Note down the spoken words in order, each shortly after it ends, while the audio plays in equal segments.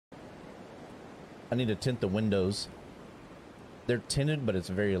I need to tint the windows. They're tinted, but it's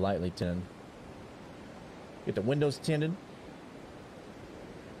very lightly tinted. Get the windows tinted.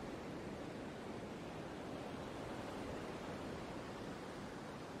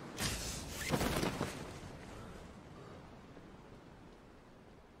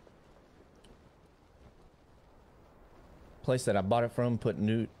 Place that I bought it from, put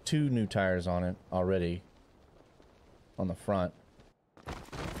two new tires on it already on the front.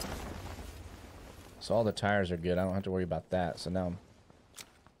 So all the tires are good. I don't have to worry about that. So now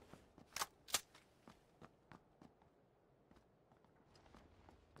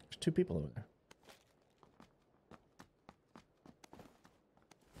there's two people over there.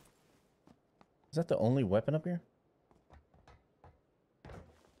 Is that the only weapon up here?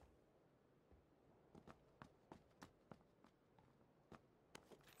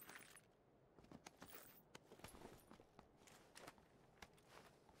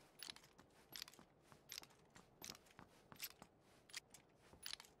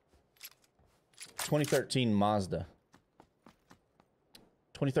 '13 Mazda.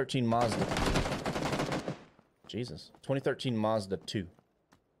 2013 Mazda. Jesus. 2013 Mazda 2.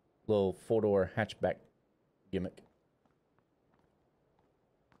 Little four-door hatchback gimmick.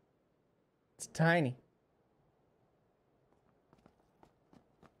 It's tiny.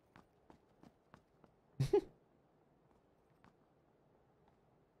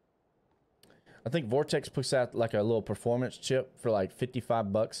 I think Vortex puts out like a little performance chip for like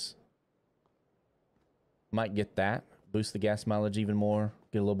 55 bucks. Might get that. Boost the gas mileage even more.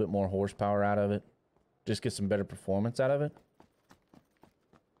 Get a little bit more horsepower out of it. Just get some better performance out of it.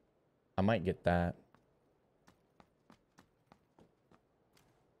 I might get that.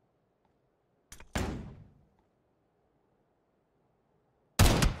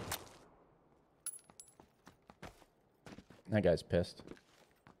 That guy's pissed.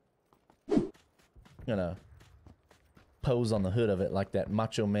 I'm gonna pose on the hood of it like that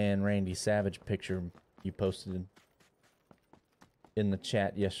Macho Man Randy Savage picture you posted in the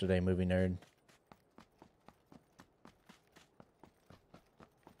chat yesterday, Movie Nerd.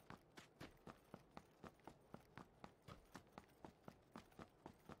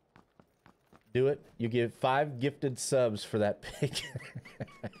 Do it. You give 5 gifted subs for that pic.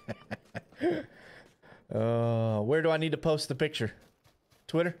 Where do I need to post the picture?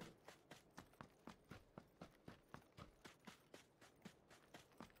 Twitter?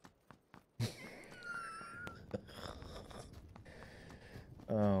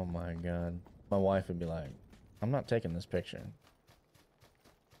 Oh my god. My wife would be like, I'm not taking this picture.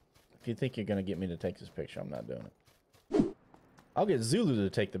 If you think you're gonna get me to take this picture, I'm not doing it. I'll get Zulu to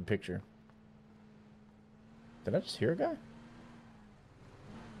take the picture. Did I just hear a guy?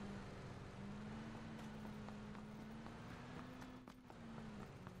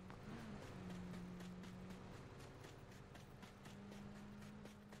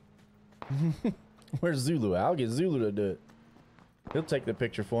 Where's Zulu? I'll get Zulu to do it. He'll take the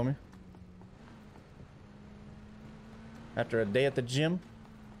picture for me. After a day at the gym.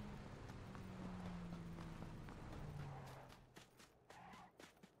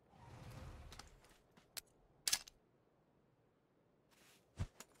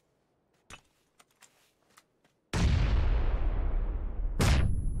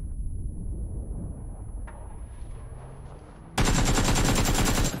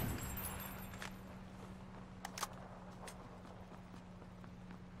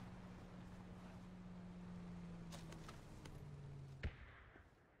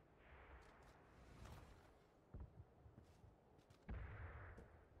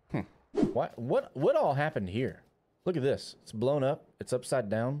 What all happened here? Look at this. It's blown up. It's upside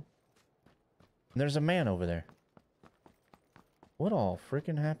down. And there's a man over there. What all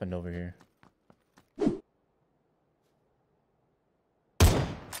freaking happened over here?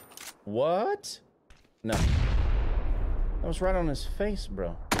 What? No. That was right on his face,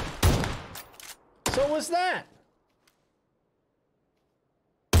 bro. So was that?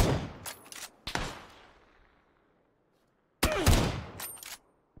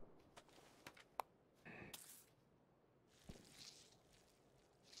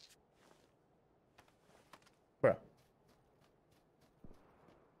 Bro.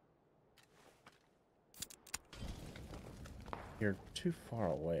 You're too far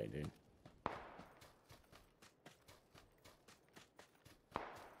away, dude.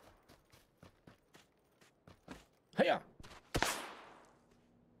 Hiya!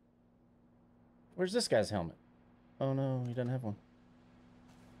 Where's this guy's helmet? Oh no, he doesn't have one.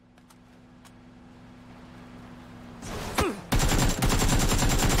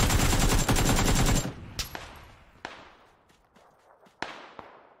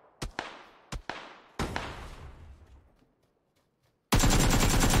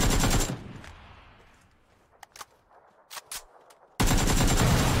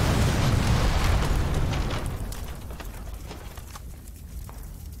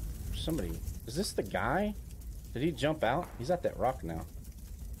 somebody. Is this the guy? Did he jump out? He's at that rock now.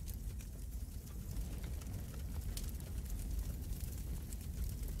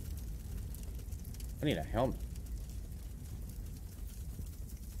 I need a helmet.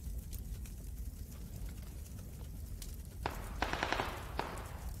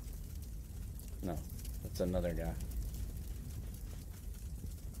 No, that's another guy.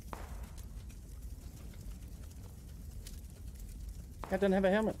 That doesn't have a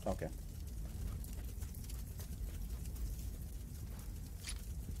helmet. Okay.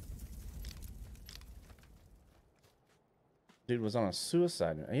 Dude was on a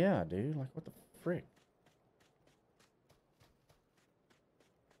suicide. Yeah, dude. Like, what the frick?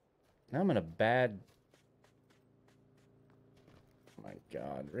 Now I'm in a bad... Oh my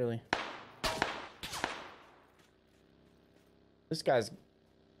God, really? This guy's...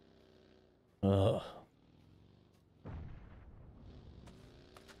 Ugh.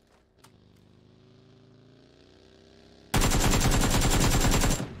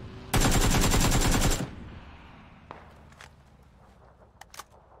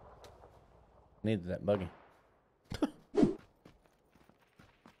 Needed that buggy.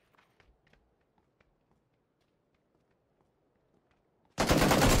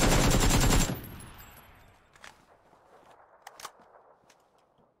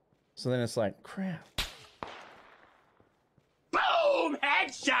 So then it's like, crap. Boom!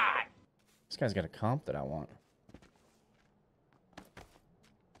 Headshot! This guy's got a comp that I want.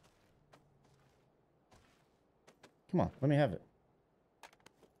 Come on, let me have it.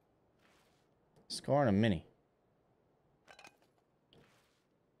 Scar and a mini.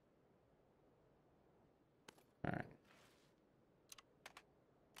 All right.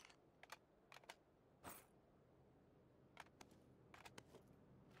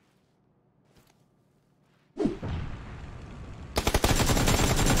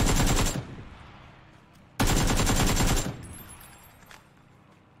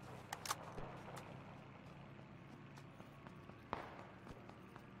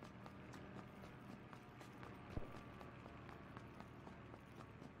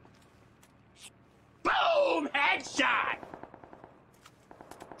 Boom! Headshot!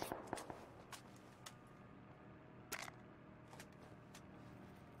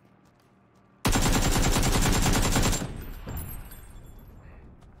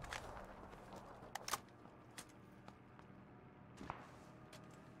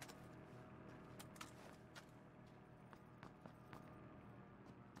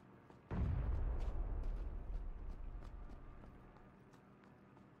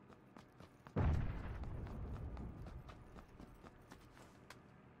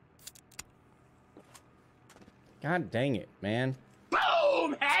 God dang it, man.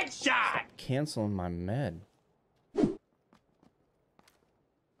 Boom! Headshot! Canceling my med.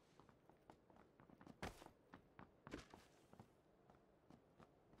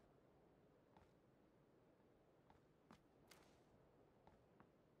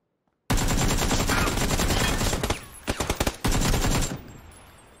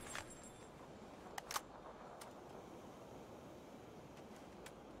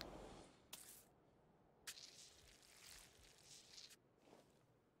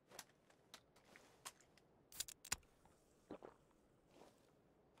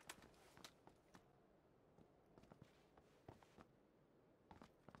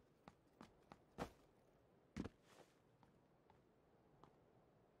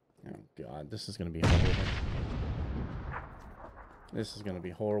 Oh God, this is gonna be horrible. This is gonna be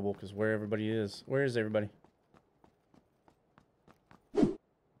horrible because where everybody is. Where is everybody?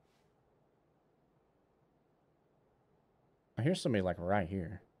 I hear somebody like right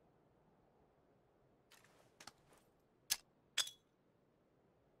here.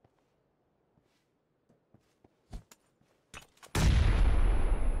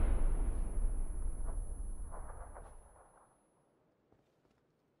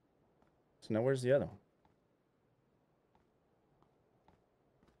 So now where's the other one?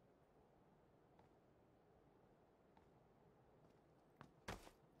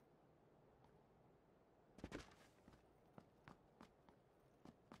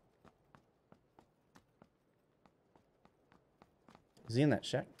 Is he in that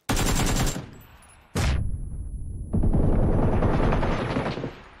shack?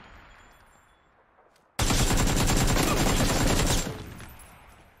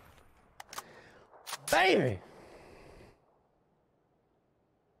 Baby!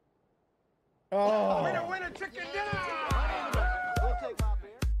 Oh! Winner, winner, chicken dinner! We'll take my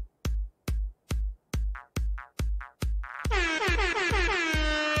beer.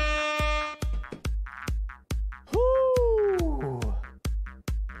 Whoo!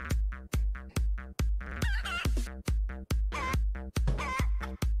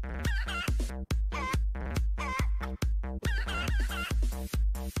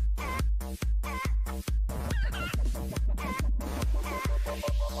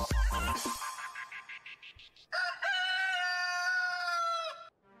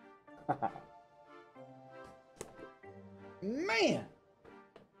 Man!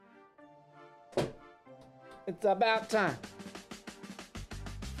 It's about time.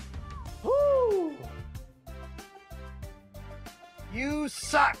 Woo! You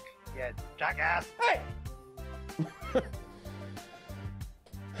suck, you jackass. Hey!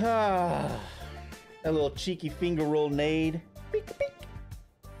 Ah, that little cheeky finger roll nade. Peek, peek.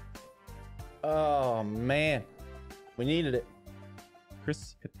 Oh, man. We needed it.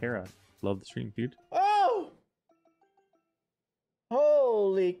 Chris Katera. Love the stream, dude. Oh!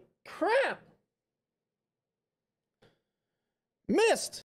 Holy crap! Missed!